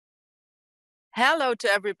Hello to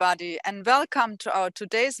everybody and welcome to our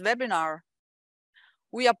today's webinar.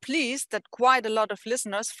 We are pleased that quite a lot of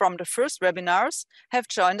listeners from the first webinars have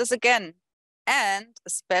joined us again. And a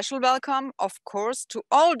special welcome, of course, to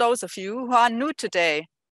all those of you who are new today.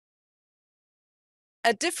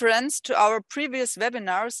 A difference to our previous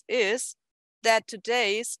webinars is that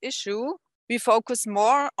today's issue, we focus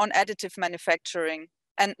more on additive manufacturing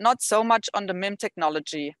and not so much on the MIM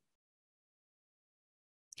technology.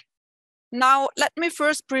 Now, let me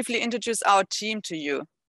first briefly introduce our team to you.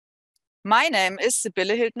 My name is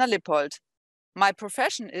Sibylle Hildner-Lippold. My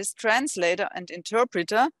profession is translator and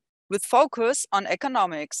interpreter with focus on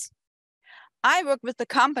economics. I work with the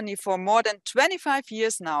company for more than 25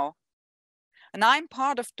 years now. And I'm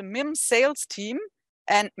part of the MIM sales team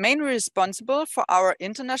and mainly responsible for our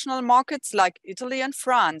international markets like Italy and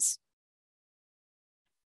France.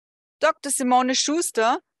 Dr. Simone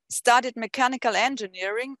Schuster studied mechanical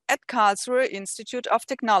engineering at Karlsruhe Institute of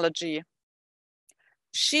Technology.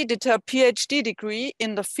 She did her PhD degree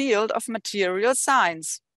in the field of material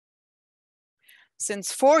science.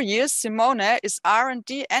 Since 4 years, Simone is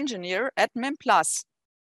R&D engineer at MIMplus.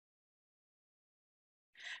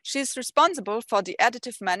 She is responsible for the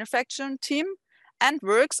additive manufacturing team and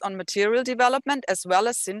works on material development as well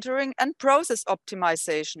as sintering and process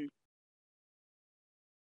optimization.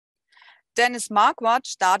 Dennis Marquardt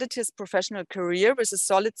started his professional career with a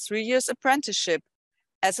solid 3 years apprenticeship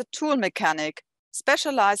as a tool mechanic,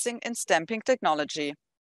 specializing in stamping technology.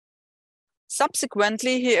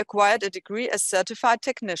 Subsequently, he acquired a degree as certified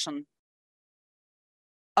technician.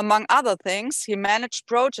 Among other things, he managed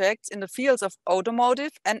projects in the fields of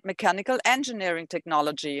automotive and mechanical engineering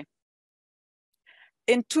technology.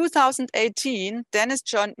 In 2018, Dennis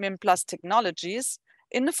joined MIMplus Technologies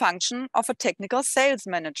in the function of a technical sales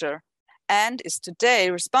manager and is today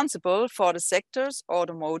responsible for the sectors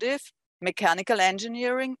automotive, mechanical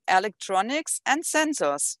engineering, electronics, and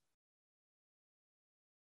sensors.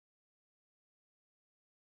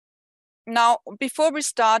 Now, before we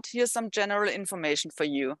start, here's some general information for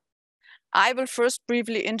you. I will first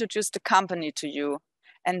briefly introduce the company to you,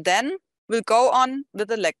 and then we'll go on with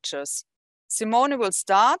the lectures. Simone will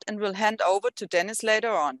start and will hand over to Dennis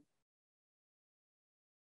later on.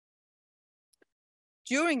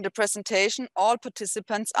 During the presentation, all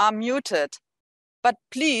participants are muted, but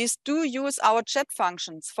please do use our chat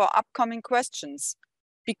functions for upcoming questions,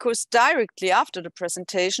 because directly after the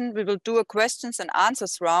presentation, we will do a questions and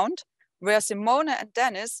answers round where Simone and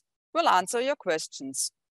Dennis will answer your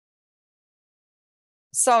questions.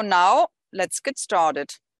 So now, let's get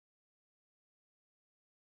started.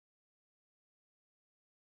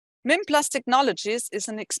 MIMplus Technologies is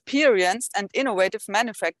an experienced and innovative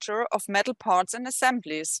manufacturer of metal parts and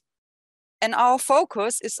assemblies, and our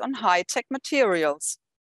focus is on high-tech materials.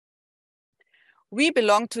 We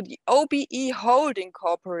belong to the OBE Holding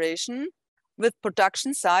Corporation with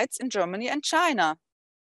production sites in Germany and China.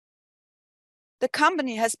 The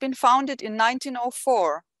company has been founded in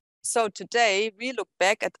 1904, so today we look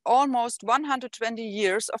back at almost 120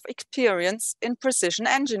 years of experience in precision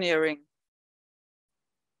engineering.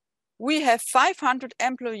 We have 500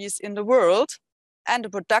 employees in the world and a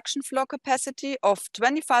production floor capacity of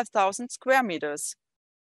 25,000 square meters.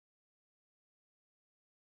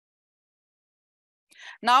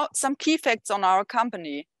 Now, some key facts on our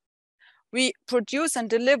company. We produce and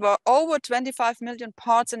deliver over 25 million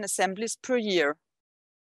parts and assemblies per year.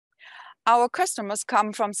 Our customers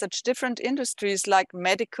come from such different industries like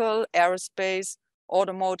medical, aerospace,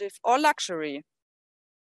 automotive, or luxury.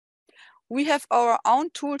 We have our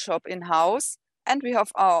own tool shop in-house, and we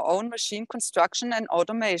have our own machine construction and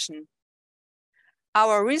automation.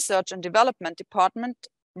 Our research and development department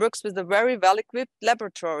works with a very well-equipped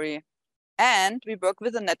laboratory, and we work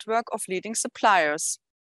with a network of leading suppliers.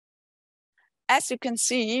 As you can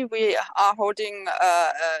see, we are holding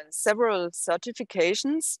several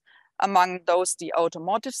certifications, among those the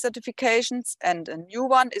automotive certifications, and a new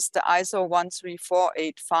one is the ISO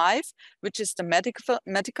 13485, which is the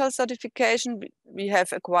medical certification. We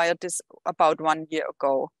have acquired this about 1 year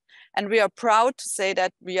ago. And we are proud to say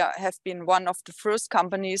that we have been one of the first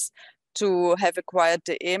companies to have acquired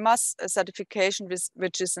the EMAS certification,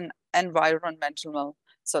 which is an environmental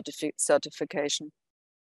certification.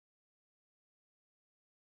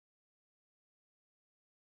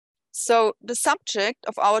 So the subject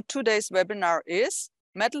of our today's webinar is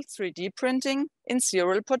metal 3D printing in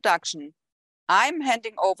serial production. I'm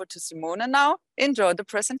handing over to Simone now. Enjoy the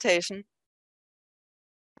presentation.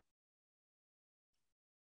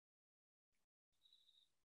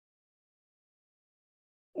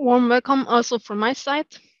 Warm welcome also from my side.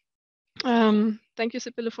 Thank you,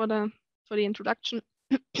 Sibylle, for the for the introduction.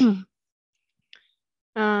 In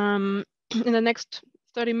the next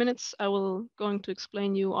 30 minutes, I will going to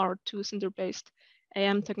explain you our two sinter-based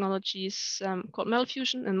AM technologies called metal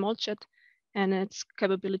fusion and mold jet, and its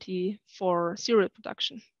capability for serial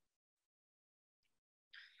production.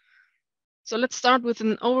 So let's start with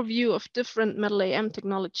an overview of different metal AM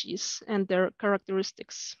technologies and their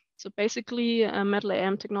characteristics. So basically, metal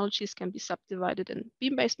AM technologies can be subdivided in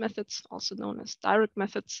beam-based methods, also known as direct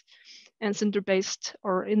methods, and sinter-based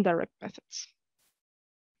or indirect methods.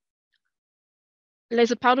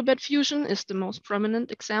 Laser powder bed fusion is the most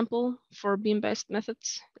prominent example for beam-based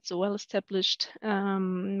methods. It's a well-established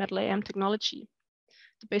metal AM technology.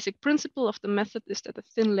 The basic principle of the method is that a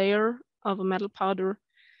thin layer of a metal powder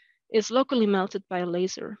is locally melted by a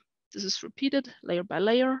laser. This is repeated layer by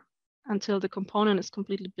layer until the component is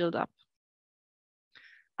completely built up.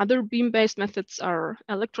 Other beam-based methods are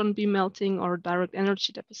electron beam melting or direct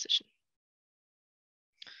energy deposition.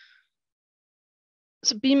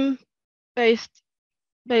 So beam-based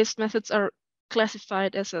methods are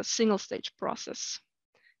classified as a single-stage process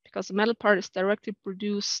because the metal part is directly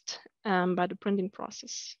produced by the printing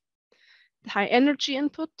process. The high energy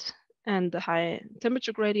input and the high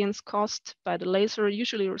temperature gradients caused by the laser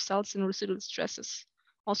usually results in residual stresses.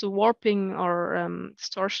 Also warping or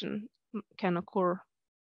distortion can occur.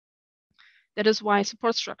 That is why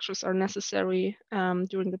support structures are necessary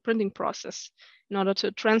during the printing process in order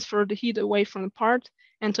to transfer the heat away from the part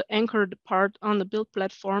and to anchor the part on the build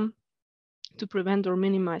platform to prevent or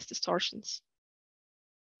minimize distortions.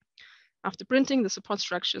 After printing, the support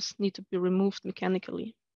structures need to be removed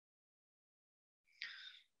mechanically.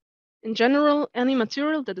 In general, any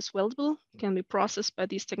material that is weldable can be processed by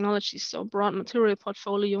these technologies. So a broad material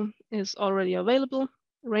portfolio is already available,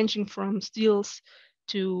 ranging from steels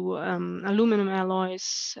to aluminum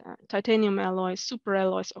alloys, titanium alloys, super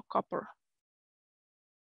alloys, or copper.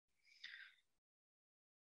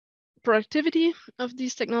 Productivity of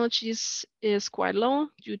these technologies is quite low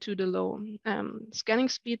due to the low scanning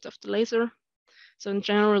speed of the laser. So in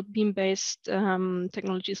general, beam-based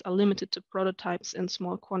technologies are limited to prototypes and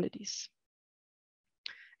small quantities.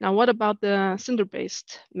 Now, what about the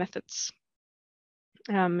sinter-based methods?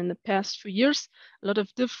 In the past few years, a lot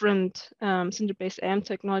of different sinter-based AM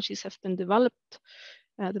technologies have been developed.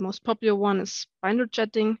 The most popular one is binder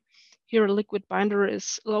jetting. Here, a liquid binder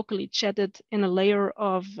is locally jetted in a layer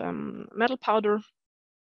of metal powder,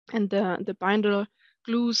 and the binder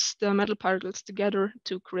glues the metal particles together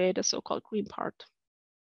to create a so-called green part.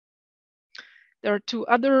 There are two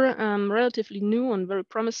other relatively new and very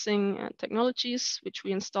promising technologies which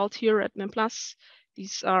we installed here at MIMplus.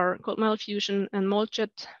 These are called metal fusion and mold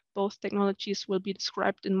jet. Both technologies will be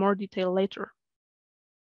described in more detail later.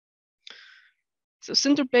 So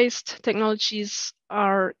sinter-based technologies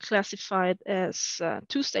are classified as a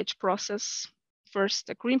two-stage process. First,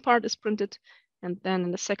 the green part is printed, and then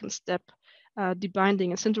in the second step, debinding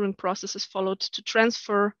and sintering process is followed to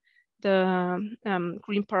transfer the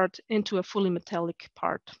green part into a fully metallic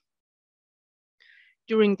part.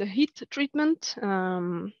 During the heat treatment,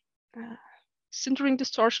 sintering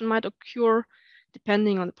distortion might occur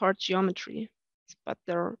depending on the part geometry, but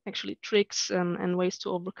there are actually tricks and ways to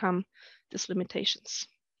overcome these limitations.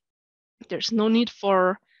 There's no need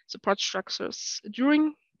for support structures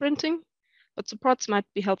during printing, but supports might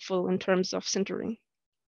be helpful in terms of sintering.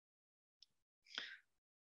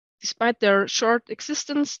 Despite their short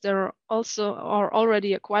existence, there also are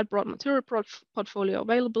already a quite broad material portfolio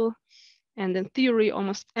available. And in theory,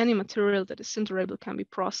 almost any material that is sinterable can be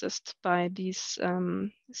processed by these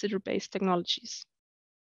sinter-based technologies.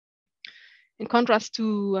 In contrast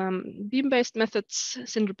to beam-based methods,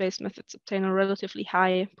 sinter-based methods obtain a relatively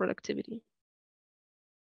high productivity.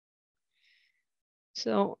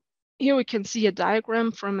 So here we can see a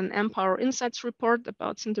diagram from an Empower Insights report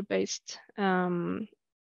about sinter-based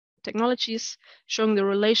technologies showing the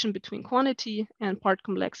relation between quantity and part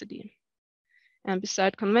complexity. And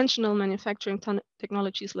beside conventional manufacturing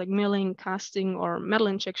technologies like milling, casting, or metal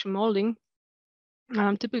injection molding,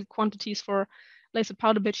 typical quantities for laser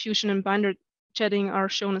powder bed fusion and binder jetting are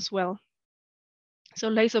shown as well. So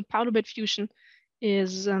laser powder bed fusion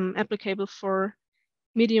is applicable for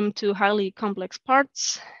medium to highly complex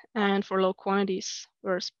parts and for low quantities,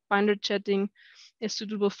 whereas binder jetting is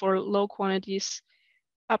suitable for low quantities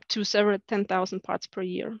up to several 10,000 parts per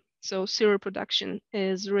year. So serial production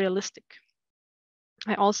is realistic.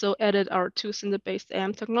 I also added our two sinter-based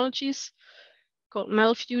AM technologies called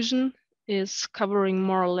metal fusion is covering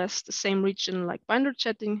more or less the same region like binder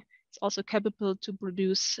jetting. It's also capable to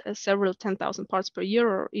produce several 10,000 parts per year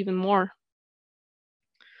or even more.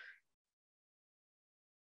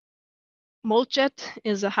 MoldJet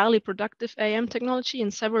is a highly productive AM technology,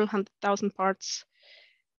 and several 100,000 parts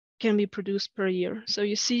can be produced per year. So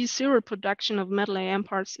you see, serial production of metal AM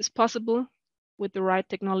parts is possible with the right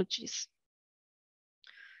technologies.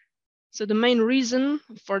 So the main reason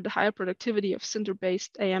for the higher productivity of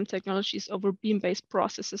sinter-based AM technologies over beam-based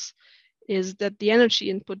processes is that the energy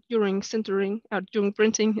input during sintering, during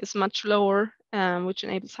printing is much lower, which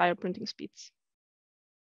enables higher printing speeds.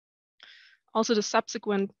 Also, the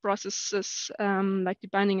subsequent processes like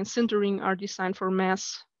debinding and sintering are designed for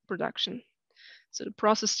mass production. So the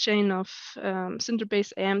process chain of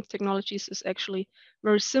sinter-based AM technologies is actually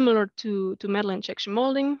very similar to metal injection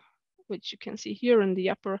molding, which you can see here in the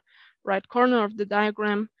upper right corner of the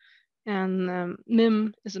diagram. And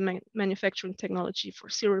MIM is a manufacturing technology for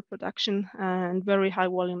serial production, and very high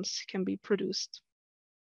volumes can be produced.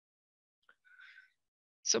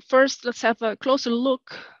 So first, let's have a closer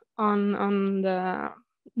look on the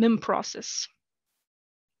MIM process.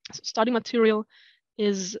 So starting material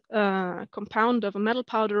is a compound of a metal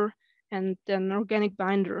powder and an organic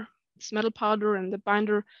binder. This metal powder and the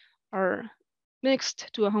binder are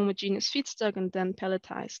mixed to a homogeneous feedstock and then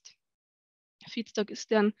pelletized. Feedstock is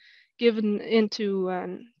then given into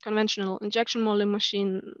a conventional injection molding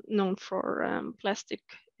machine known for plastic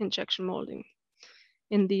injection molding.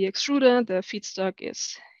 In the extruder, the feedstock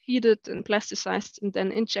is heated and plasticized and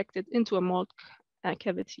then injected into a mold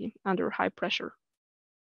cavity under high pressure.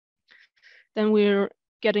 Then we're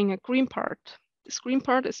getting a green part. This green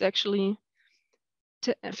part is actually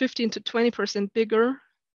 15 to 20% bigger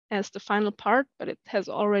as the final part, but it has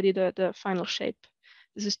already the final shape.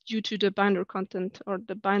 This is due to the binder content, or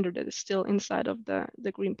the binder that is still inside of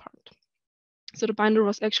the green part. So the binder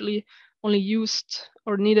was actually only used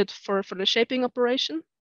or needed for the shaping operation.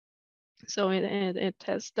 So it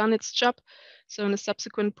has done its job. So in the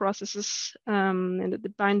subsequent processes, in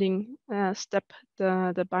the binding step,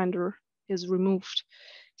 the binder is removed.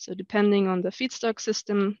 So depending on the feedstock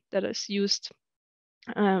system that is used,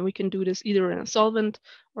 we can do this either in a solvent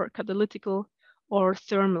or catalytical or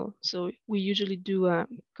thermal. So we usually do a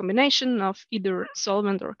combination of either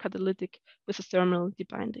solvent or catalytic with a thermal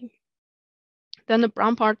debinding. Then the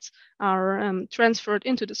brown parts are transferred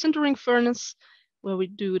into the sintering furnace, where we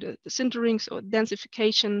do the sintering, so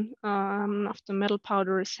densification of the metal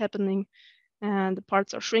powder is happening, and the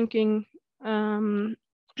parts are shrinking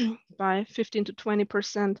by 15 to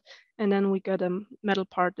 20%, and then we get a metal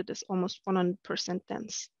part that is almost 100%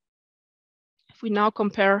 dense. If we now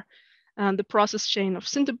compare the process chain of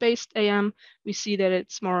sinter-based AM, we see that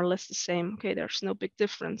it's more or less the same. Okay, there's no big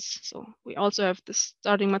difference. So we also have the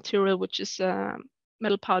starting material, which is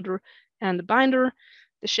metal powder and the binder.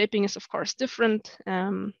 The shaping is of course different.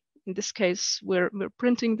 In this case, we're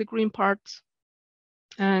printing the green parts,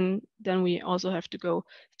 and then we also have to go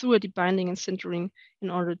through a debinding and sintering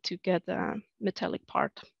in order to get a metallic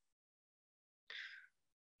part.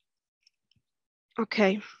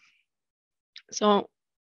 Okay, so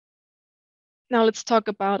now let's talk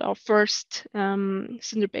about our first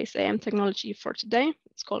sinter-based AM technology for today.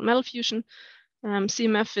 It's called metal fusion.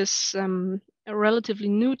 CMF is a relatively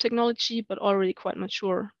new technology, but already quite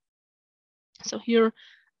mature. So here,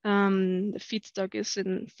 the feedstock is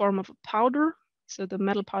in form of a powder. So the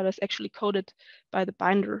metal powder is actually coated by the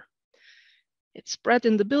binder. It's spread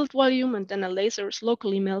in the build volume, and then a laser is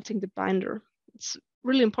locally melting the binder. It's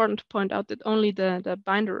really important to point out that only the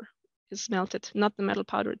binder is melted, not the metal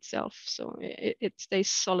powder itself. So it stays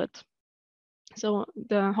solid. So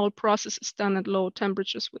the whole process is done at low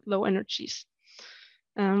temperatures with low energies.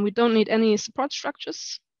 We don't need any support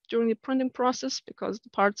structures during the printing process because the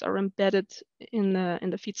parts are embedded in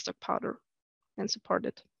the feedstock powder and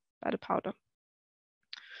supported by the powder.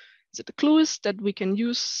 So the clue is that we can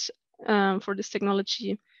use for this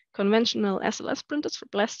technology conventional SLS printers for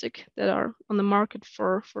plastic that are on the market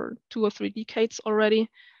for 2 or 3 decades already.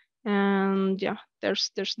 And yeah,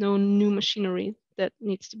 there's no new machinery that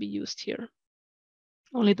needs to be used here.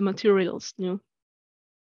 Only the materials new.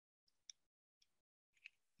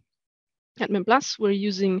 At MIMplus, we're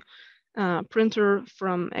using a printer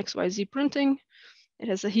from XYZ Printing. It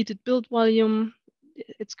has a heated build volume.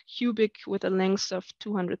 It's cubic with a length of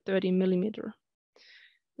 230 millimeter.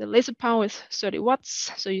 The laser power is 30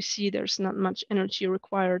 watts, so you see there's not much energy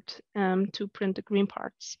required to print the green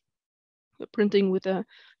parts. We're printing with a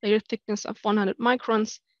layer thickness of 100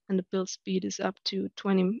 microns, and the build speed is up to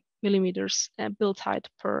 20 millimeters build height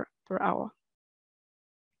per hour.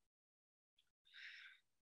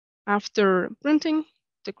 After printing,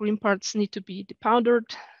 the green parts need to be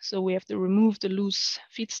depowdered, so we have to remove the loose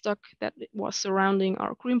feedstock that was surrounding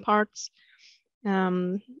our green parts.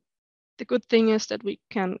 The good thing is that we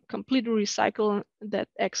can completely recycle that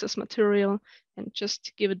excess material and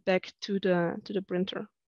just give it back to the printer.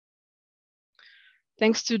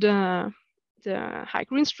 Thanks to the high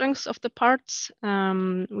green strengths of the parts,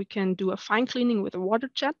 we can do a fine cleaning with a water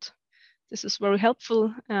jet. This is very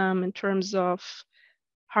helpful in terms of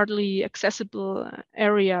hardly accessible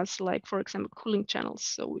areas, like, for example, cooling channels.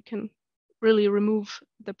 So we can really remove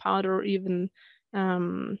the powder even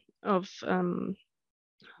of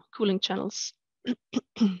cooling channels.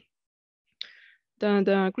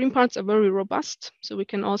 The green parts are very robust, so we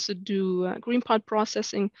can also do green part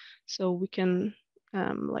processing. So we can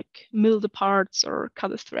like mill the parts or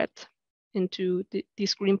cut a thread into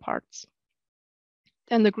these green parts.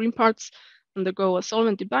 Then the green parts undergo a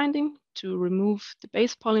solvent debinding to remove the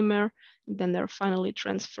base polymer, and then they're finally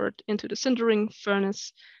transferred into the sintering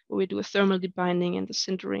furnace, where we do a thermal debinding and the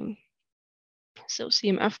sintering. So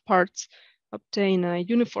CMF parts obtain a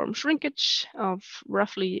uniform shrinkage of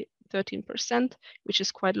roughly 13%, which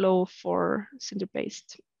is quite low for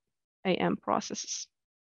sinter-based AM processes.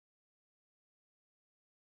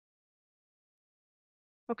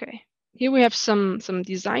 Okay, here we have some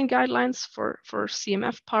design guidelines for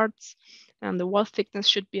CMF parts, and the wall thickness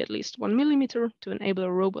should be at least 1 millimeter to enable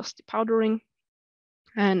a robust depowdering,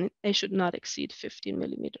 and they should not exceed 15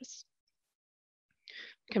 millimeters.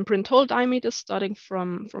 We can print whole diameters starting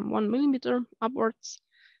from 1 millimeter upwards,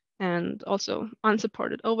 and also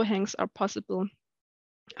unsupported overhangs are possible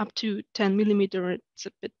up to 10 millimeter. It's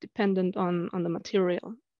a bit dependent on the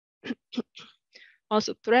material.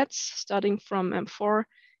 Also, threads starting from M4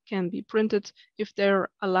 can be printed if they're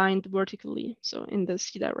aligned vertically, so in the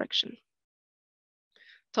C direction.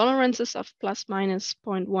 Tolerances of plus minus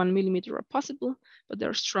 0.1 millimeter are possible, but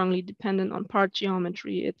they're strongly dependent on part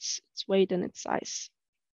geometry, its weight and its size.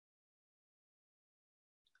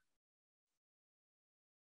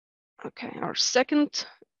 Okay, our second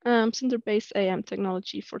sinter-based AM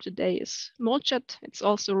technology for today is MoldJet. It's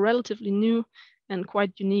also relatively new and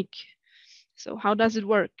quite unique. So how does it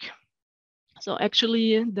work? So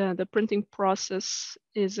actually, the printing process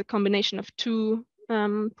is a combination of two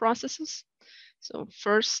processes. So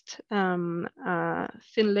first, a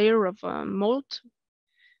thin layer of mold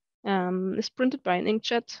is printed by an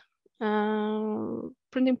inkjet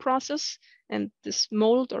printing process. And this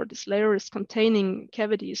mold or this layer is containing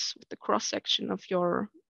cavities with the cross section of your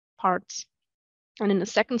parts. And in the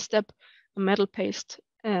second step, a metal paste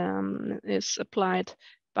is applied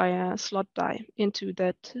by a slot die into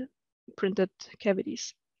that printed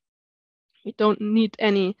cavities. We don't need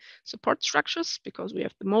any support structures because we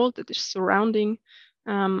have the mold that is surrounding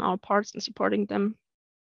our parts and supporting them.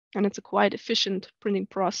 And it's a quite efficient printing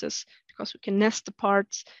process because we can nest the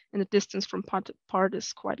parts and the distance from part to part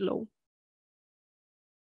is quite low.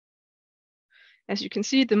 As you can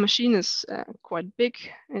see, the machine is quite big.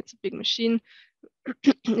 It's a big machine.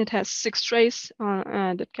 It has 6 trays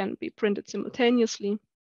that can be printed simultaneously.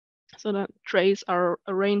 So the trays are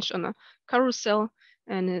arranged on a carousel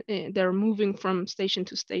and they're moving from station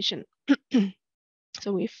to station.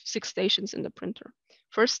 So we have 6 stations in the printer.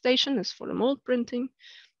 First station is for the mold printing.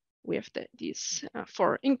 We have these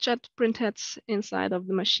 4 inkjet print heads inside of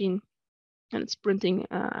the machine, and it's printing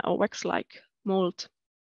a wax-like mold.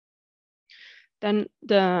 Then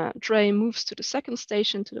the tray moves to the second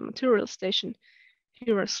station, to the material station.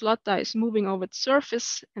 Here a slot die is moving over its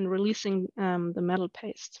surface and releasing the metal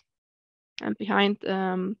paste. And behind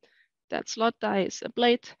that slot die is a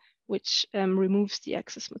blade, which removes the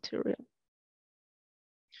excess material.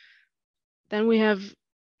 Then we have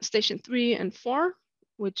station 3 and 4,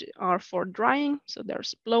 which are for drying. So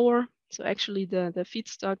there's a blower. So actually the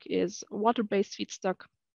feedstock is a water-based feedstock,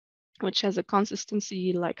 which has a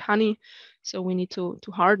consistency like honey. So we need to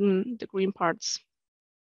harden the green parts.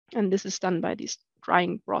 And this is done by these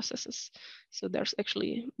drying processes. So there's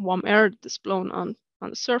actually warm air that is blown on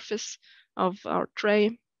the surface of our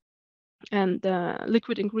tray. And the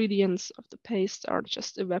liquid ingredients of the paste are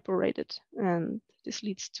just evaporated. And this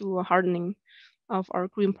leads to a hardening of our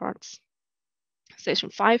green parts. Station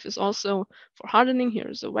 5 is also for hardening.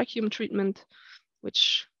 Here's a vacuum treatment,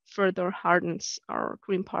 which further hardens our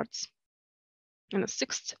green parts. And the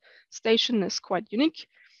 6th station is quite unique.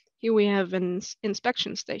 Here we have an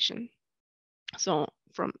inspection station. So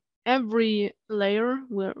from every layer,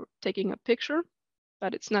 we're taking a picture,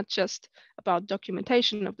 but it's not just about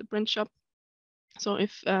documentation of the print shop. So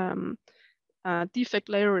if a defect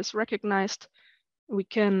layer is recognized, we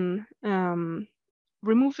can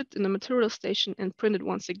remove it in the material station and print it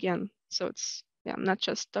once again. So it's not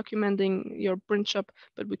just documenting your print shop,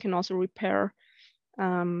 but we can also repair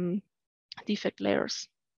defect layers.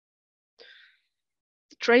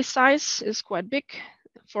 The tray size is quite big,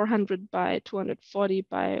 400 by 240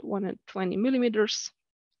 by 120 millimeters.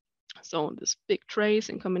 So this big trays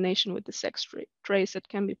in combination with the sex trays that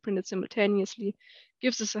can be printed simultaneously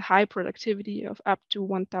gives us a high productivity of up to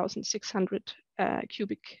 1,600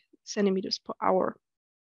 cubic centimeters per hour.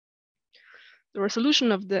 The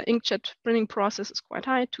resolution of the inkjet printing process is quite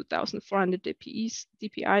high, 2,400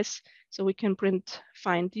 dpi's, so we can print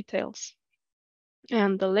fine details.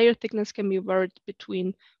 And the layer thickness can be varied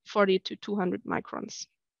between 40 to 200 microns.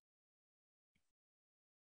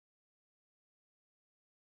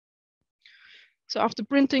 So after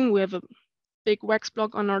printing, we have a big wax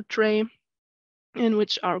block on our tray in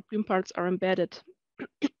which our green parts are embedded.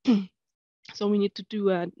 So we need to do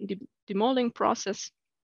a demolding process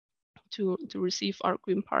to receive our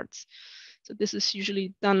green parts. So this is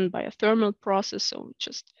usually done by a thermal process. So we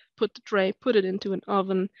just put the tray, put it into an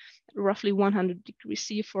oven at roughly 100 degrees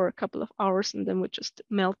C for a couple of hours, and then we just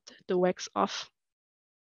melt the wax off.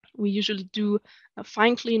 We usually do a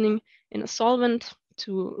fine cleaning in a solvent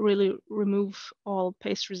to really remove all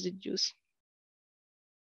paste residues.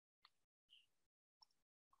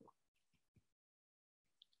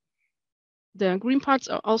 The green parts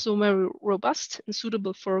are also very robust and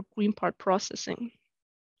suitable for green part processing.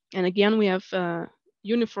 And again, we have a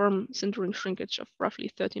uniform sintering shrinkage of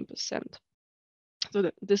roughly 13%.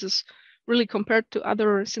 So this is really, compared to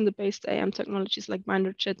other cinder-based AM technologies like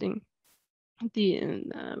binder jetting,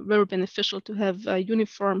 very beneficial to have a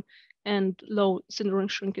uniform and low sintering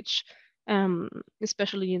shrinkage,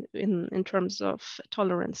 especially in terms of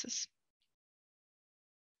tolerances.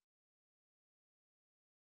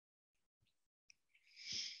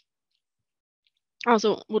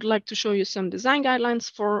 Also would like to show you some design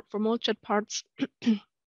guidelines for mold jet parts.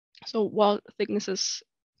 So wall thicknesses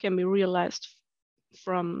can be realized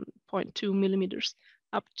from 0.2 millimeters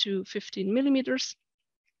up to 15 millimeters.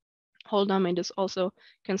 Hole diameters also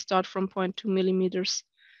can start from 0.2 millimeters.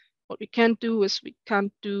 What we can't do is we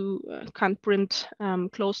can't print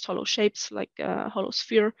closed hollow shapes like a hollow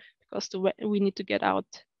sphere, because we need to get out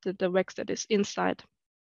the wax that is inside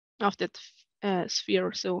of that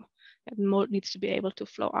sphere. So that mold needs to be able to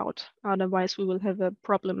flow out. Otherwise, we will have a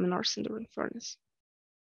problem in our sintering furnace.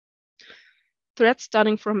 Threads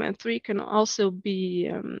starting from M3 can also be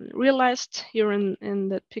realized here in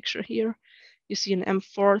the picture here. You see an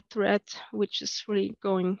M4 thread, which is really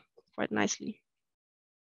going quite nicely.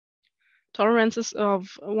 Tolerances of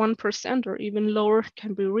 1% or even lower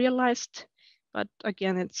can be realized, but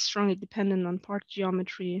again, it's strongly dependent on part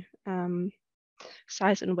geometry,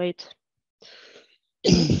 size and weight.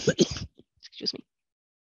 Excuse me.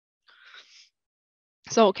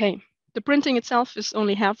 So, okay, the printing itself is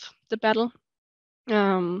only half the battle.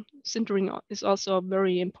 Sintering is also a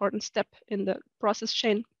very important step in the process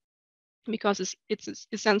chain, because it's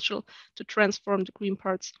essential to transform the green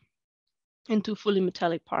parts into fully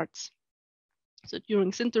metallic parts. So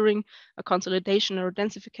during sintering, a consolidation or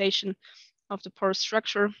densification of the porous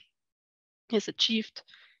structure is achieved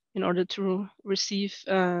in order to receive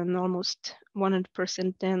an almost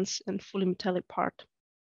 100% dense and fully metallic part.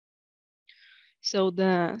 So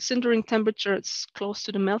the sintering temperature is close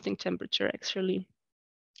to the melting temperature, actually.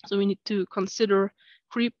 So we need to consider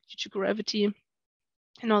creep due to gravity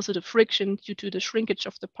and also the friction due to the shrinkage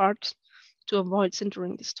of the part to avoid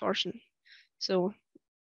sintering distortion. So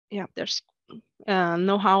yeah, there's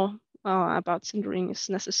know-how about sintering is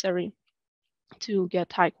necessary to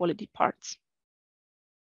get high quality parts.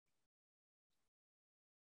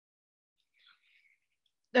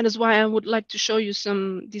 That is why I would like to show you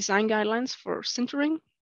some design guidelines for sintering.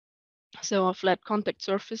 So a flat contact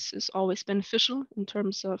surface is always beneficial in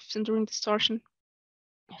terms of sintering distortion.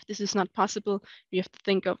 If this is not possible, you have to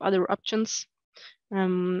think of other options.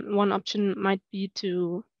 One option might be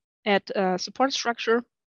to add a support structure.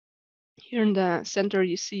 Here in the center,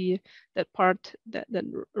 you see that part, that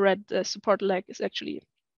red support leg is actually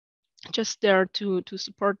just there to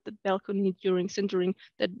support the balcony during sintering,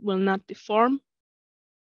 that will not deform.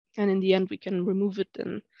 And in the end, we can remove it,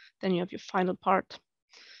 and then you have your final part.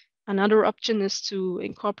 Another option is to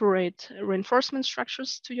incorporate reinforcement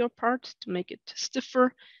structures to your part to make it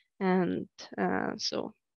stiffer. And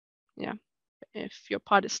so, yeah, if your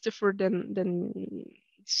part is stiffer, then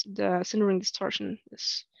the sintering distortion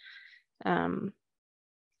is,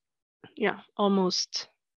 almost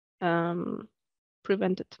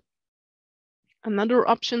prevented. Another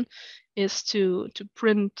option is to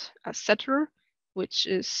print a setter, which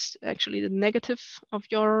is actually the negative of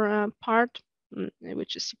your part,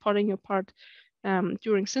 which is supporting your part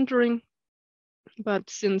during sintering. But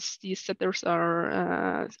since these setters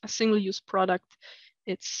are a single-use product,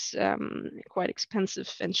 it's quite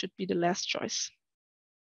expensive and should be the last choice.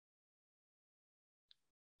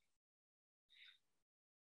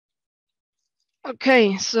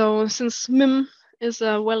 Okay, so since MIM is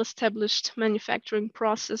a well-established manufacturing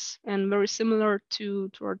process and very similar to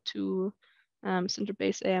our two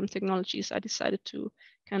center-based AM technologies, I decided to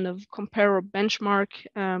kind of compare or benchmark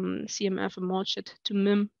CMF and MOLCHET to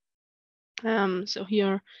MIM. So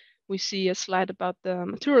here we see a slide about the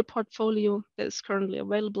material portfolio that is currently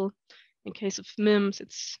available. In case of MIMS,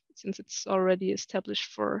 since it's already established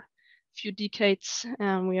for a few decades,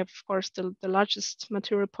 we have, of course, the largest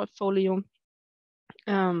material portfolio.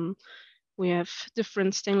 We have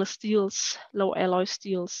different stainless steels, low alloy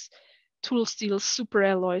steels, tool steels, super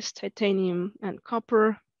alloys, titanium, and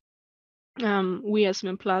copper. We as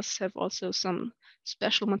MIMplus have also some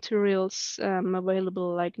special materials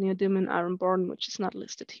available, like neodymium iron boron, which is not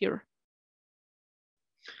listed here.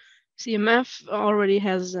 CMF already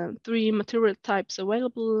has 3 material types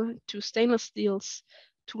available: 2 stainless steels,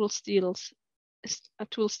 tool steels, a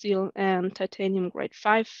tool steel, and titanium grade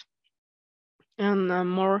 5. And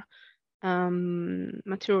more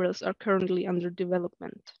materials are currently under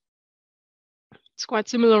development. It's quite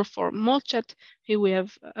similar for MOLCHET. Here we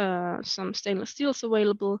have some stainless steels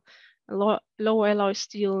available, low alloy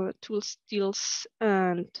steel, tool steels,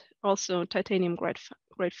 and also titanium grade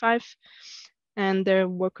 5. And they're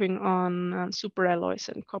working on super alloys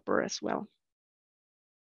and copper as well.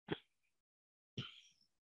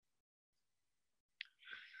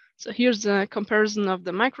 So here's a comparison of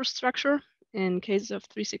the microstructure in case of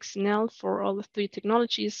 316L for all the 3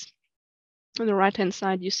 technologies. On the right-hand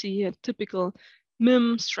side, you see a typical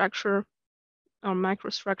MIM structure or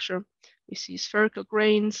microstructure. We see spherical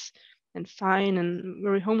grains and fine and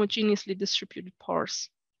very homogeneously distributed pores.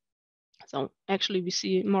 So actually, we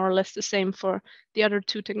see more or less the same for the other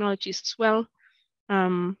 2 technologies as well.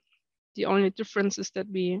 The only difference is that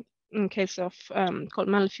we, in case of cold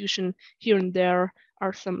metal fusion, here and there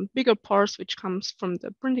are some bigger pores which comes from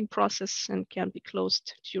the printing process and can be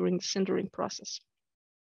closed during the sintering process.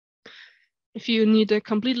 If you need a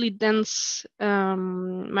completely dense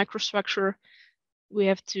microstructure, we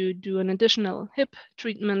have to do an additional HIP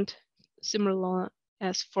treatment, similar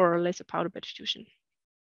as for laser powder bed fusion.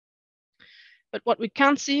 But what we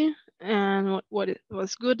can't see, and what it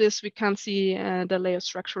was good, is we can't see the layer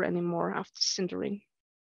structure anymore after sintering.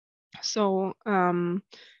 So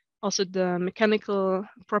also the mechanical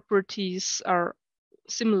properties are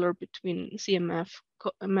similar between CMF,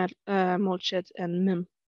 MOLCHET, and MIM.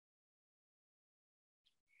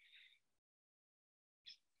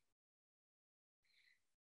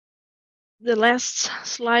 The last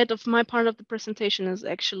slide of my part of the presentation is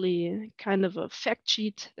actually kind of a fact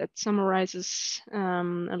sheet that summarizes a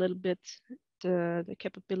little bit the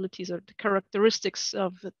capabilities or the characteristics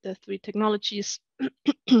of the 3 technologies.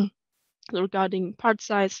 Regarding part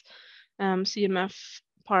size, CMF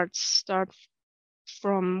parts start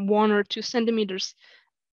from 1 or 2 centimeters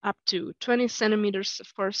up to 20 centimeters.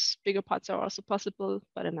 Of course, bigger parts are also possible,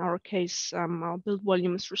 but in our case, our build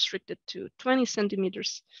volume is restricted to 20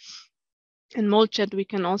 centimeters. In MOLCHET, we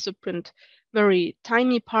can also print very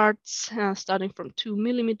tiny parts, starting from 2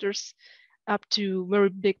 millimeters up to very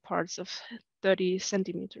big parts of 30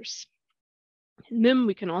 centimeters. In MIM,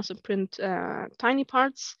 we can also print tiny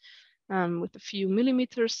parts with a few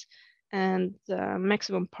millimeters, and the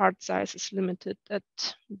maximum part size is limited at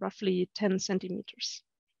roughly 10 centimeters.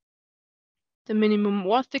 The minimum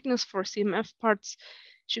wall thickness for CMF parts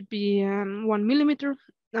should be 1 millimeter.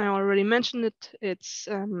 I already mentioned it. It's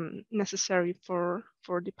necessary for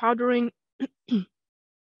depowdering.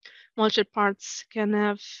 MOLCHET parts can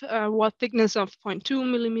have a wall thickness of 0.2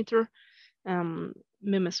 millimeter,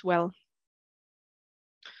 MIM as well.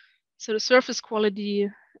 So the surface quality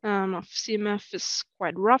of CMF is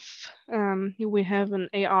quite rough. Here we have an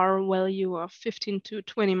AR value of 15 to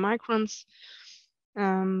 20 microns.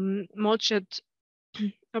 MOLCHET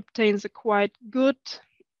obtains a quite good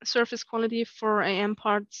surface quality for AM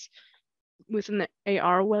parts with an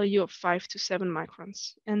AR value of 5 to 7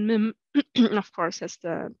 microns. And MIM, of course, has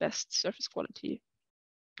the best surface quality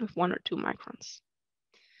of 1 or 2 microns.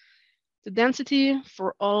 The density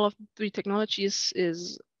for all of the 3 technologies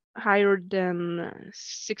is higher than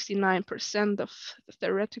 69% of the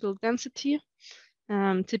theoretical density.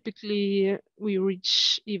 Typically, we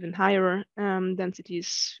reach even higher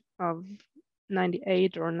densities of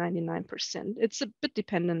 98 or 99%. It's a bit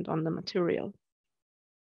dependent on the material.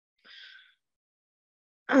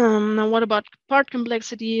 Now, what about part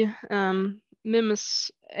complexity? MIM is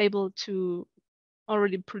able to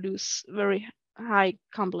already produce very high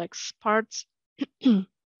complex parts,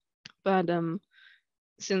 but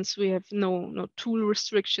since we have no tool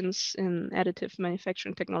restrictions in additive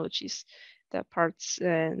manufacturing technologies. The parts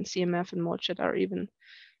in CMF and mold shed are even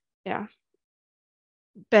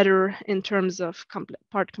better in terms of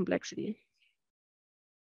part complexity.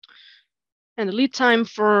 And the lead time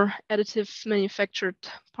for additive manufactured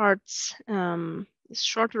parts is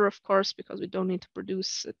shorter, of course, because we don't need to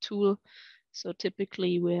produce a tool. So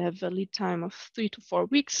typically we have a lead time of 3 to 4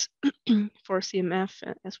 weeks for CMF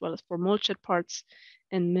as well as for mold shed parts,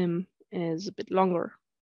 and MIM is a bit longer.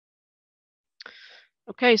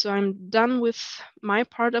 Okay, so I'm done with my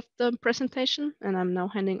part of the presentation, and I'm now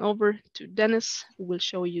handing over to Dennis, who will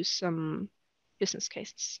show you some business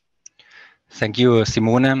cases. Thank you,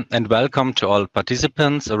 Simone, and welcome to all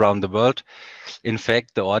participants around the world. In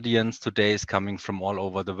fact, the audience today is coming from all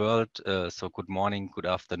over the world. So good morning, good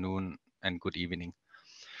afternoon, and good evening.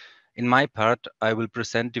 In my part, I will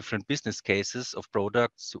present different business cases of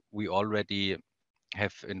products we already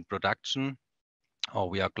have in production, or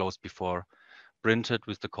we are close before printed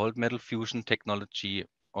with the cold metal fusion technology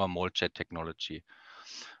or mold jet technology.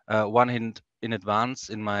 One hint in advance,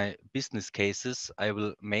 in my business cases, I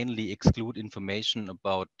will mainly exclude information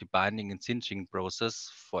about the binding and singeing process,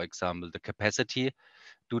 for example, the capacity,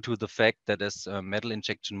 due to the fact that as a metal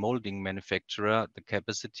injection molding manufacturer, the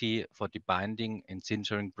capacity for the binding and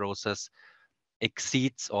singing process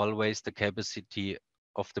exceeds always the capacity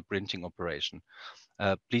of the printing operation.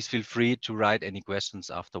 Please feel free to write any questions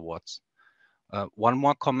afterwards. One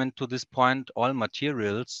more comment to this point, all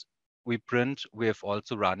materials we print, we have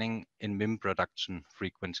also running in MIM production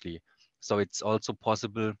frequently. So it's also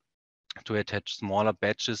possible to attach smaller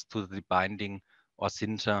batches to the binding or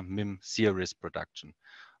sinter MIM series production,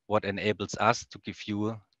 what enables us to give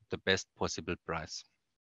you the best possible price.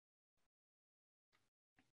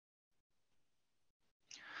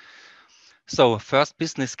 So first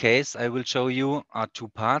business case I will show you are two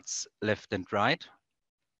parts, left and right,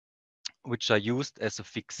 which are used as a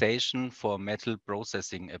fixation for metal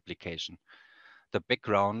processing application. The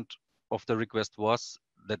background of the request was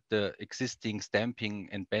that the existing stamping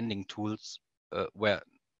and bending tools were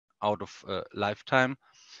out of lifetime,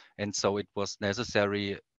 and so it was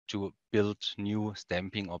necessary to build new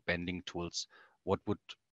stamping or bending tools, what would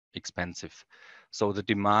expensive. So the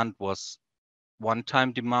demand was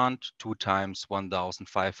one-time demand, 2 times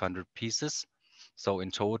 1,500 pieces, so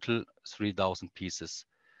in total 3,000 pieces.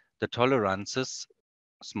 The tolerances,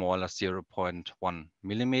 smaller 0.1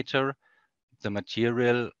 millimeter, the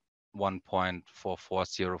material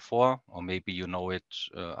 1.4404, or maybe you know it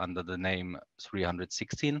under the name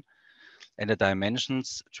 316, and the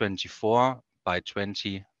dimensions 24 by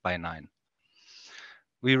 20 by 9.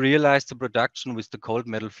 We realized the production with the cold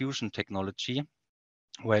metal fusion technology,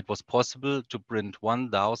 where it was possible to print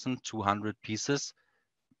 1,200 pieces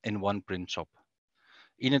in one print shop.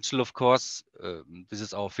 Initially, of course, this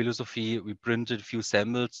is our philosophy. We printed a few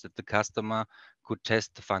samples that the customer could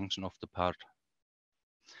test the function of the part.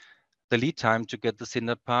 The lead time to get the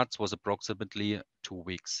sintered parts was approximately 2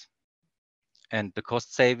 weeks. And the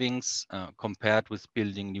cost savings compared with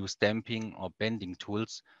building new stamping or bending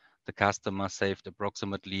tools, the customer saved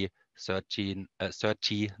approximately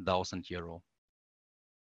 30,000 euro.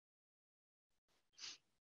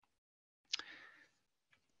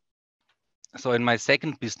 So in my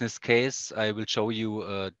second business case, I will show you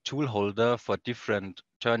a tool holder for different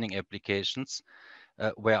turning applications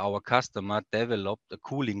where our customer developed a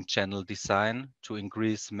cooling channel design to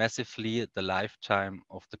increase massively the lifetime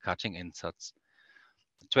of the cutting inserts.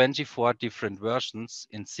 24 different versions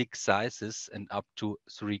in 6 sizes and up to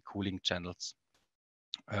 3 cooling channels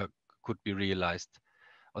could be realized.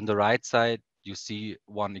 On the right side, you see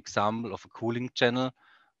one example of a cooling channel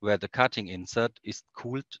where the cutting insert is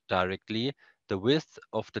cooled directly. The width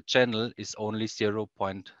of the channel is only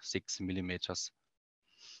 0.6 millimeters.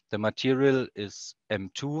 The material is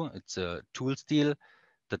M2, it's a tool steel.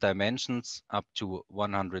 The dimensions up to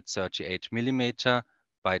 138 millimeter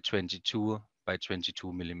by 22 by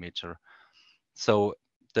 22 millimeter. So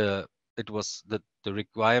the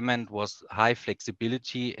requirement was high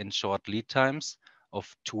flexibility and short lead times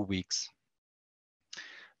of 2 weeks.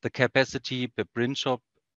 The capacity per print shop,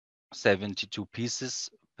 72 pieces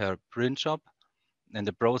per print shop, and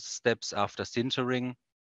the process steps after sintering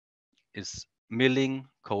is milling,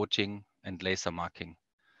 coating, and laser marking.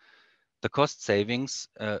 The cost savings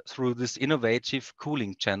through these innovative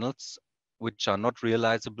cooling channels, which are not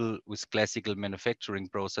realizable with classical manufacturing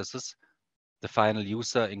processes, the final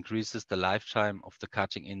user increases the lifetime of the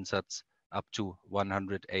cutting inserts up to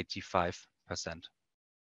 185%.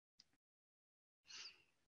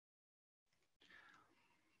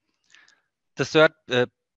 The third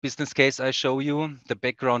business case I show you, the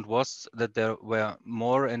background was that there were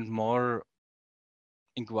more and more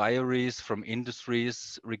inquiries from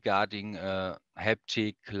industries regarding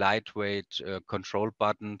haptic, lightweight control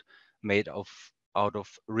button made out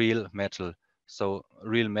of real metal. So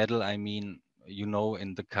real metal, I mean, you know,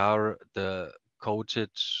 in the car, the coated,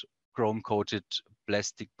 chrome coated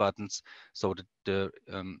plastic buttons. So the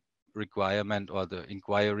requirement or the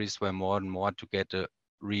inquiries were more and more to get a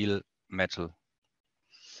real metal.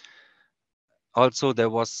 Also, there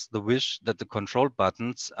was the wish that the control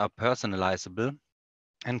buttons are personalizable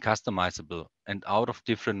and customizable and out of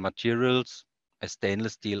different materials as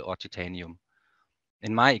stainless steel or titanium.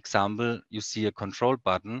 In my example, you see a control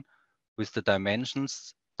button with the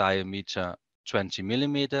dimensions diameter 20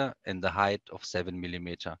 millimeter and the height of 7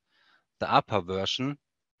 millimeter. The upper version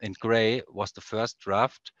in gray was the first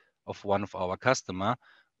draft of one of our customer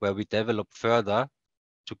where we developed further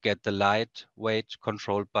to get the lightweight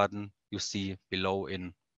control button you see below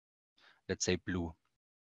in, let's say, blue.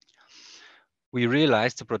 We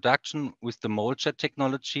realized the production with the mold jet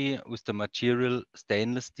technology with the material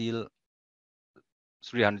stainless steel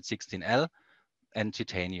 316L and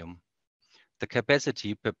titanium. The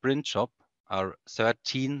capacity per print shop are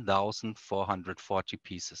 13,440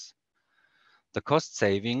 pieces. The cost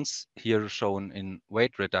savings here shown in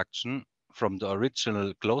weight reduction from the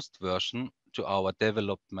original closed version to our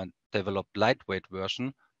developed lightweight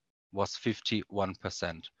version was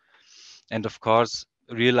 51%. And of course,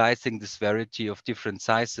 realizing this variety of different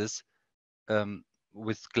sizes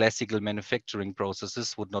with classical manufacturing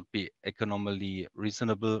processes would not be economically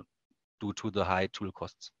reasonable due to the high tool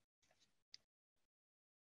costs.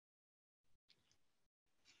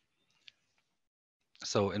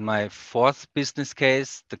 So in my fourth business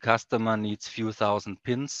case, the customer needs few thousand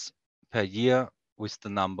pins per year with the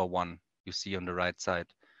number 1 you see on the right side.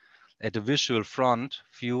 At the visual front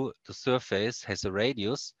view, the surface has a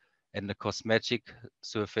radius and the cosmetic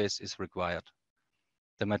surface is required.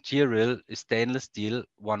 The material is stainless steel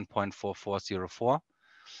 1.4404,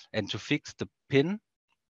 and to fix the pin,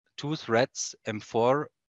 2 threads M4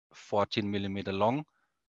 14 millimeter long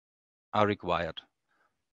are required.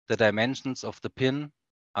 The dimensions of the pin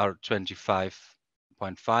are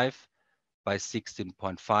 25.5 by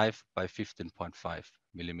 16.5 by 15.5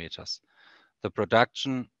 millimeters. The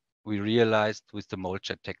production we realized with the mold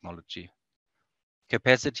jet technology.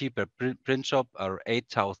 Capacity per print shop are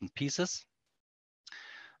 8,000 pieces.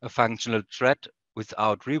 A functional thread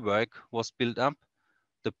without rework was built up.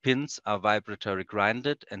 The pins are vibratory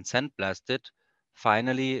grinded and sandblasted.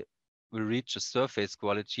 Finally, we reach a surface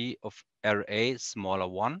quality of RA smaller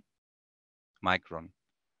 1 micron.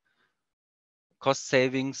 Cost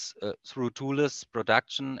savings through toolless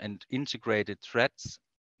production and integrated threads,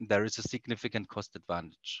 there is a significant cost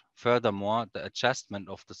advantage. Furthermore, the adjustment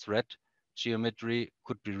of the thread geometry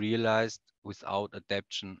could be realized without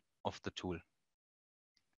adaptation of the tool.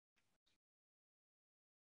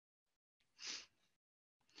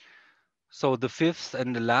 So the fifth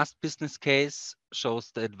and the last business case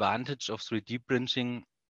shows the advantage of 3D printing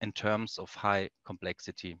in terms of high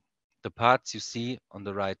complexity. The parts you see on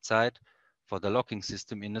the right side for the locking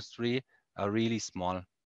system industry are really small,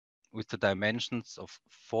 with the dimensions of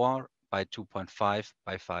 4 by 2.5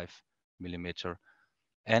 by 5 millimeter,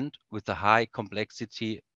 and with a high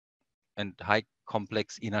complexity and high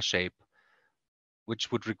complex inner shape,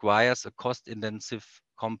 which would require a cost-intensive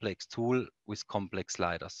complex tool with complex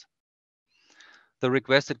sliders. The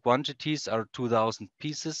requested quantities are 2,000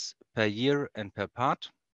 pieces per year and per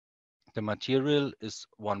part. The material is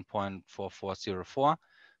 1.4404,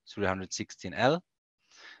 316L.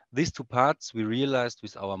 These 2 parts we realized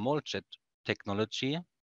with our mold jet technology,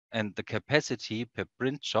 and the capacity per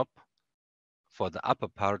print shop for the upper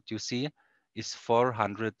part you see is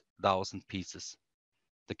 400,000 pieces.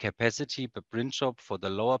 The capacity per print shop for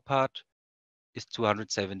the lower part is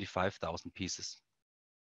 275,000 pieces.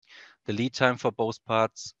 The lead time for both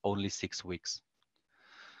parts only 6 weeks.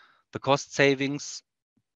 The cost savings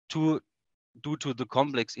due to the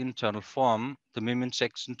complex internal form, the MIM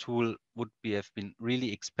injection tool would have been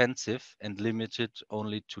really expensive and limited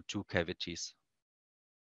only to 2 cavities.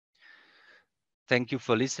 Thank you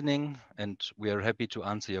for listening, and we are happy to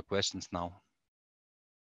answer your questions now.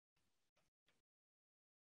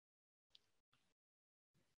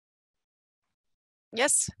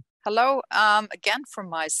 Yes, hello again from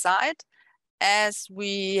my side. As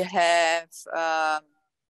we have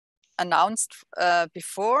announced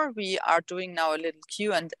before, we are doing now a little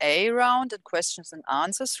Q&A round and questions and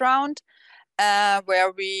answers round,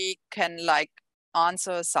 where we can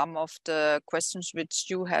answer some of the questions which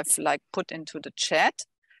you have put into the chat.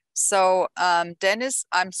 So Dennis,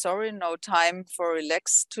 I'm sorry, no time for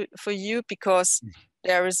relax for you, because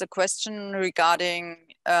there is a question regarding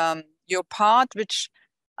your part, which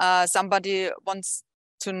somebody wants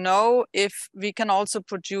to know if we can also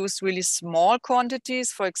produce really small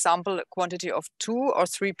quantities, for example, a quantity of 2 or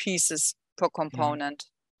 3 pieces per component.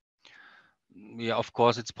 Yeah, of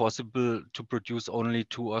course, it's possible to produce only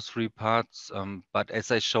 2 or 3 parts. But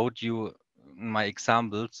as I showed you in my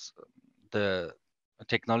examples, the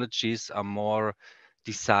technologies are more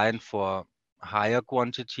designed for higher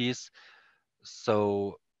quantities.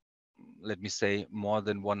 So let me say more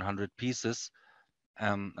than 100 pieces.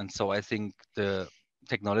 And so I think the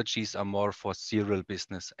technologies are more for serial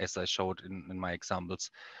business, as I showed in my examples.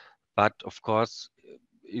 But of course,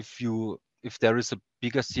 if there is a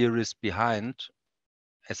bigger series behind,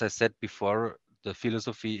 as I said before, the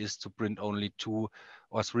philosophy is to print only 2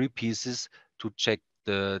 or 3 pieces to check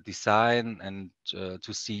the design and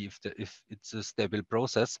to see if it's a stable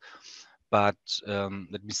process. But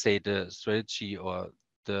let me say the strategy or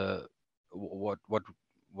the what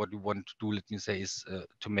you want to do, let me say, is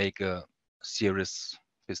to make a serious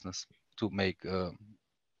business, to make a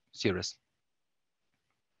serious.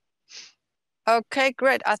 Okay,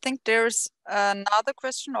 great. I think there's another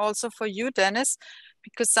question also for you, Dennis,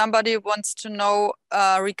 because somebody wants to know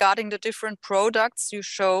regarding the different products you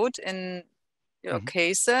showed in your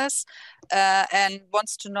cases, and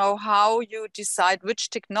wants to know how you decide which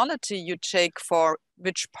technology you take for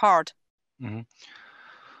which part.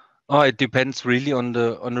 Oh, it depends really on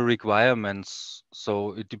the requirements.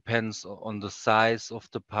 So it depends on the size of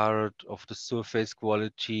the part, of the surface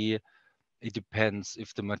quality. It depends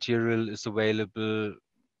if the material is available.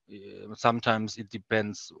 Sometimes it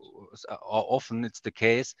depends, or often it's the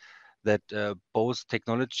case that both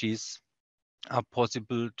technologies are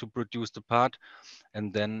possible to produce the part.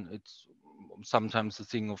 And then it's sometimes a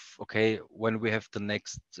thing of, okay, when we have the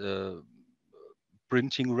next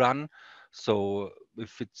printing run. So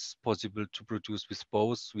if it's possible to produce with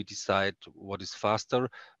both, we decide what is faster,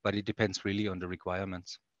 but it depends really on the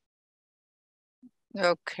requirements.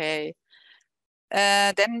 Okay.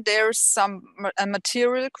 Then there's a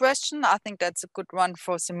material question. I think that's a good one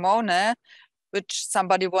for Simone, which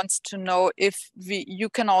somebody wants to know if you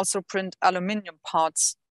can also print aluminum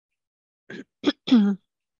parts.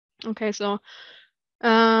 Okay, so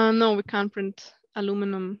no, we can't print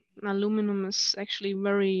aluminum. Aluminum is actually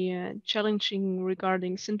very challenging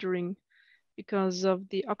regarding sintering because of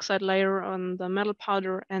the oxide layer on the metal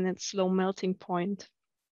powder and its low melting point.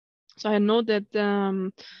 So I know that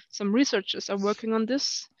some researchers are working on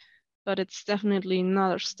this, but it's definitely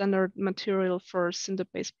not a standard material for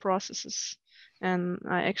sinter-based processes. And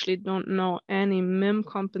I actually don't know any MIM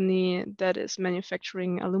company that is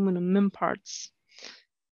manufacturing aluminum MIM parts.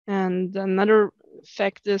 And another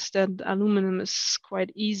fact is that aluminum is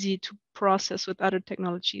quite easy to process with other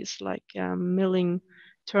technologies like milling,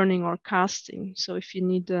 turning, or casting. So if you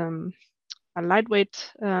need a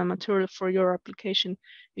lightweight material for your application,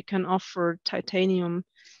 we can offer titanium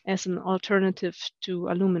as an alternative to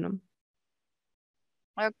aluminum.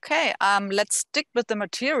 Okay, let's stick with the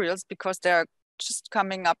materials because there are just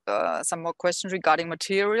coming up some more questions regarding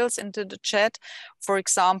materials into the chat. For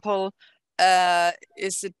example, are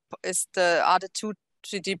the two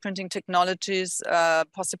 3D printing technologies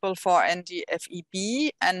possible for NdFeB,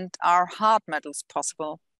 and are hard metals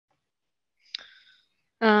possible?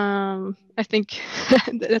 I think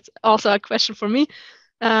that's also a question for me.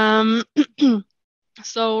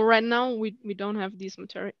 So right now we don't have these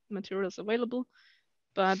materials available,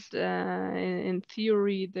 but in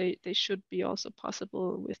theory they should be also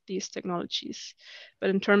possible with these technologies.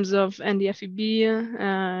 But in terms of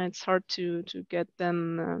NdFeB, it's hard to get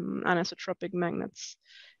them anisotropic magnets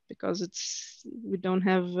because we don't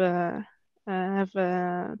have a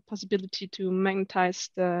possibility to magnetize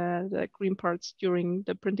the green parts during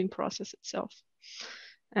the printing process itself.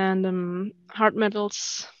 And hard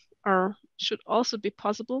metals should also be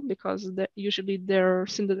possible because usually they're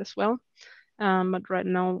sintered as well. But right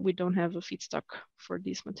now we don't have a feedstock for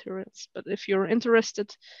these materials. But if you're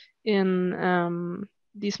interested in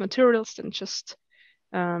these materials, then just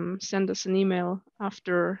send us an email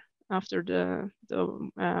after the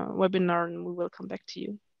webinar, and we will come back to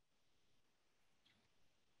you.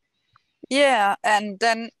 Yeah, and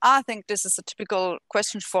then I think this is a typical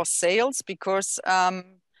question for sales because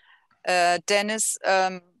Dennis,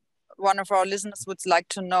 one of our listeners would like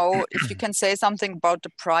to know if you can say something about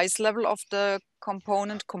the price level of the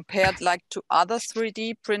component compared like to other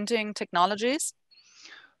 3D printing technologies.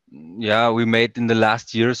 Yeah, we made in the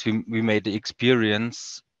last years, we made the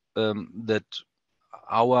experience that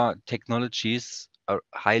our technologies are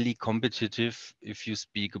highly competitive if you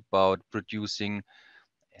speak about producing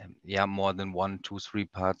more than 1, 2, 3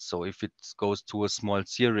 parts. So if it goes to a small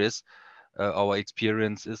series, our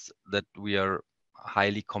experience is that we are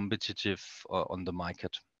highly competitive on the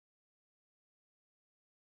market.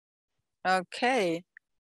 Okay.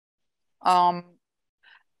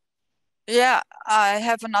 Yeah, I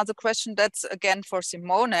have another question that's again for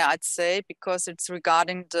Simone, I'd say, because it's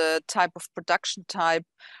regarding the type of production type.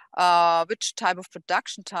 Which type of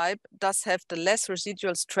production type does have the less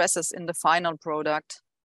residual stresses in the final product?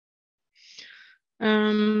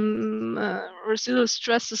 Residual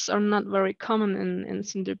stresses are not very common in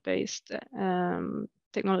cinder-based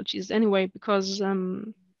technologies anyway, because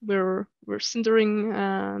we're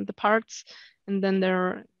sintering the parts and then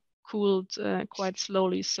they're cooled quite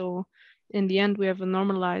slowly. So in the end, we have a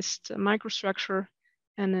normalized microstructure,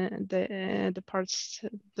 and the parts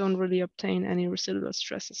don't really obtain any residual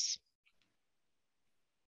stresses.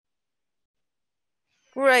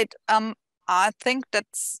 Great. I think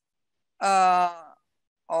that's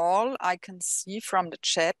all I can see from the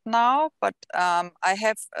chat now, but I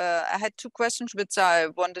had 2 questions which I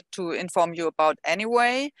wanted to inform you about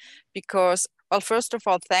anyway, because, well, first of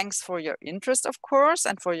all, thanks for your interest, of course,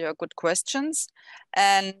 and for your good questions.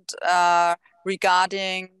 And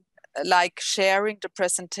regarding like sharing the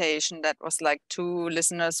presentation, that was like 2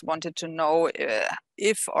 listeners wanted to know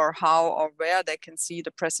if or how or where they can see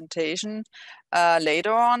the presentation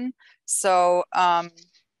later on. So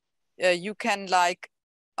you can like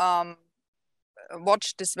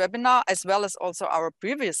watch this webinar as well as also our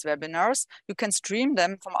previous webinars. You can stream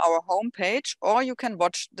them from our homepage, or you can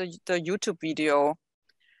watch the YouTube video.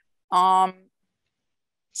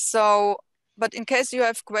 So, but in case you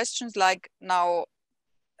have questions like now,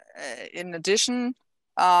 in addition,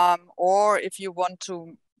 or if you want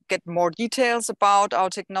to get more details about our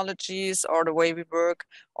technologies or the way we work,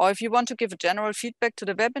 or if you want to give a general feedback to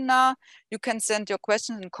the webinar, you can send your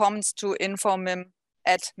questions and comments to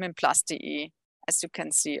info@mimplus.de, as you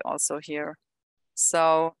can see also here.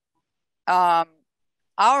 So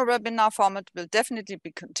our webinar format will definitely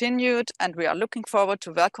be continued, and we are looking forward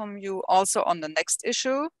to welcome you also on the next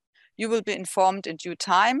issue. You will be informed in due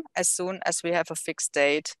time as soon as we have a fixed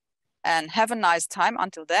date. And have a nice time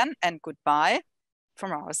until then, and goodbye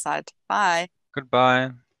from our side. Bye.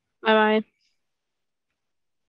 Goodbye. Bye-bye.